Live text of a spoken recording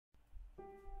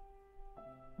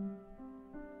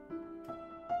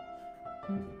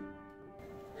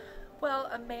Well,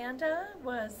 Amanda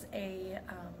was a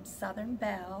Southern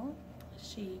belle.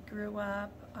 She grew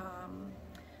up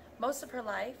most of her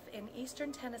life in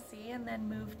eastern Tennessee and then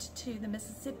moved to the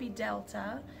Mississippi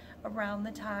Delta around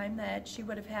the time that she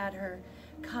would have had her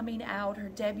coming out, her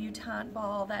debutante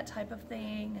ball, that type of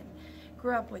thing, and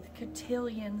grew up with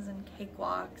cotillions and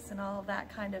cakewalks and all of that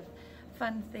kind of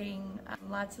fun thing.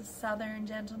 Lots of Southern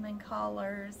gentleman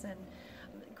callers, and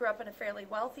grew up in a fairly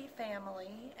wealthy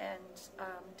family and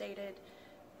dated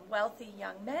wealthy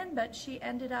young men, but she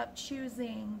ended up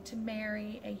choosing to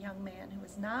marry a young man who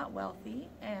was not wealthy,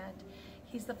 and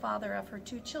he's the father of her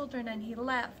 2 children, and he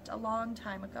left a long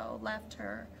time ago, left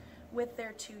her with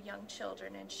their 2 young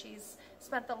children, and she's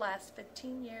spent the last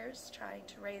 15 years trying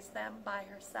to raise them by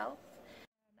herself.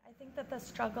 And I think that the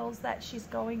struggles that she's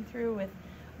going through with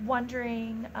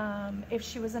wondering if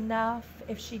she was enough,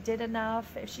 if she did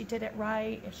enough, if she did it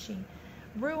right, if she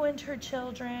ruined her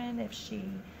children, if she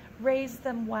raised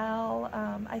them well.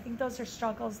 I think those are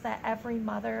struggles that every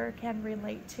mother can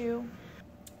relate to.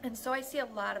 And so I see a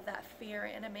lot of that fear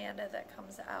in Amanda that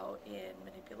comes out in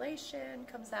manipulation,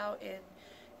 comes out in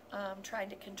trying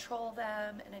to control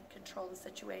them and control the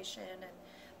situation. And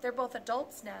they're both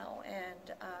adults now,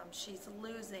 and she's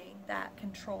losing that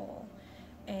control.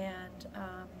 And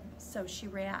so she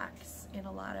reacts in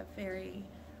a lot of very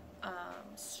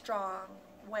strong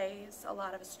ways, a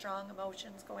lot of strong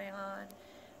emotions going on.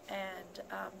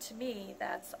 And to me,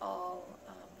 that's all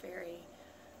very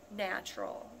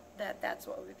natural, that's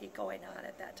what would be going on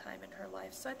at that time in her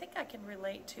life. So I think I can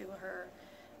relate to her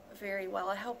very well.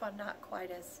 I hope I'm not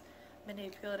quite as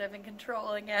manipulative and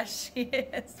controlling as she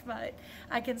is, but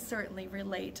I can certainly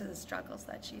relate to the struggles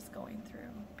that she's going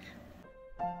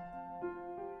through.